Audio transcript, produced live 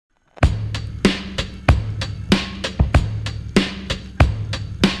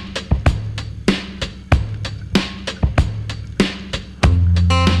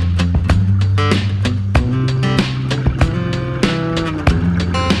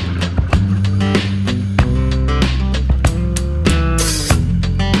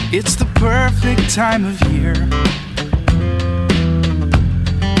perfect time of year,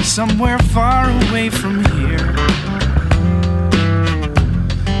 somewhere far away from here.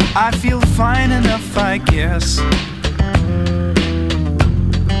 I feel fine enough, I guess,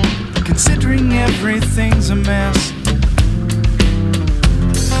 considering everything's a mess.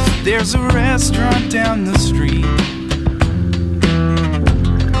 There's a restaurant down the street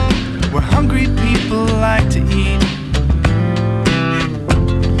where hungry people like to eat.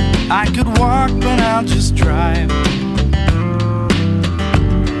 I could walk, but I'll just drive.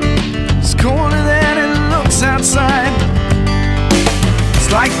 It's colder than it looks outside. It's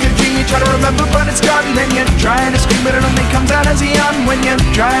like a dream you try to remember, but it's gone. Then you're trying to scream, but it only comes out as a yawn when you're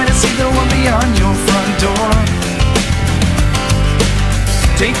trying to see the one beyond your front door.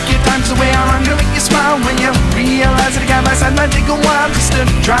 Take your time, so way I'm gonna make you smile when you realize that a guy by side might take a while just to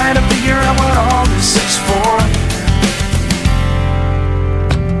try to figure out what all this is for.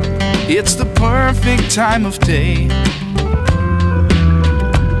 It's the perfect time of day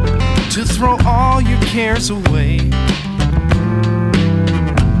to throw all your cares away.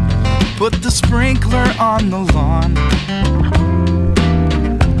 Put the sprinkler on the lawn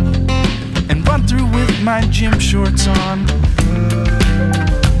and run through with my gym shorts on.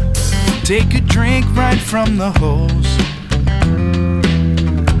 Take a drink right from the hose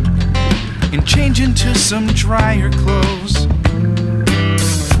and change into some drier clothes.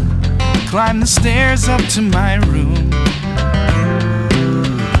 Climb the stairs up to my room,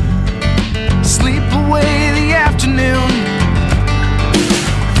 sleep away the afternoon.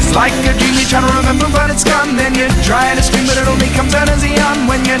 It's like a dream you try to remember, but it's gone. Then you're trying to scream, but it only comes out as a yawn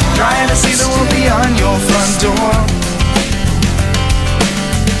when you're trying to see the world beyond your front door.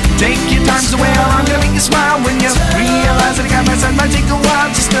 Take your time, so way I'm gonna make you smile when you realize that a guy by side might take a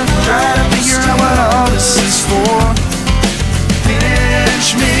while just to try to figure out what all this is for.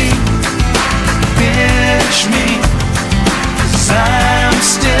 Pinch me, 'cause I'm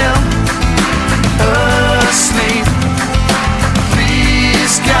still asleep.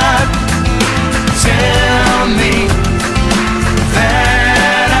 Please God, tell me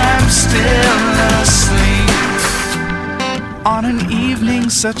that I'm still asleep. On an evening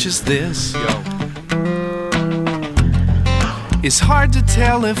such as this, it's hard to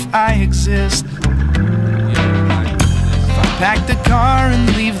tell if I exist. If I pack the car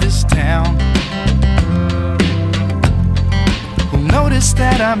and leave this town, notice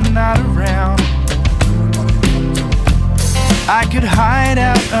that I'm not around. I could hide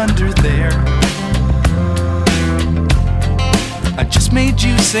out under there. I just made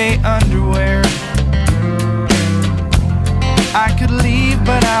you say underwear. I could leave,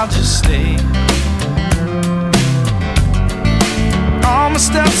 but I'll just stay. All my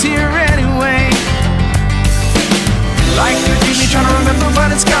stuff's here anyway. Like a dream you're trying to remember,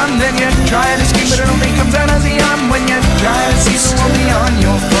 but it's gone. Then you're trying to scream, but it only comes out as a yawn when you're trying to see the world beyond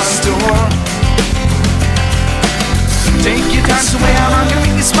your front door. Take your time, so way I'm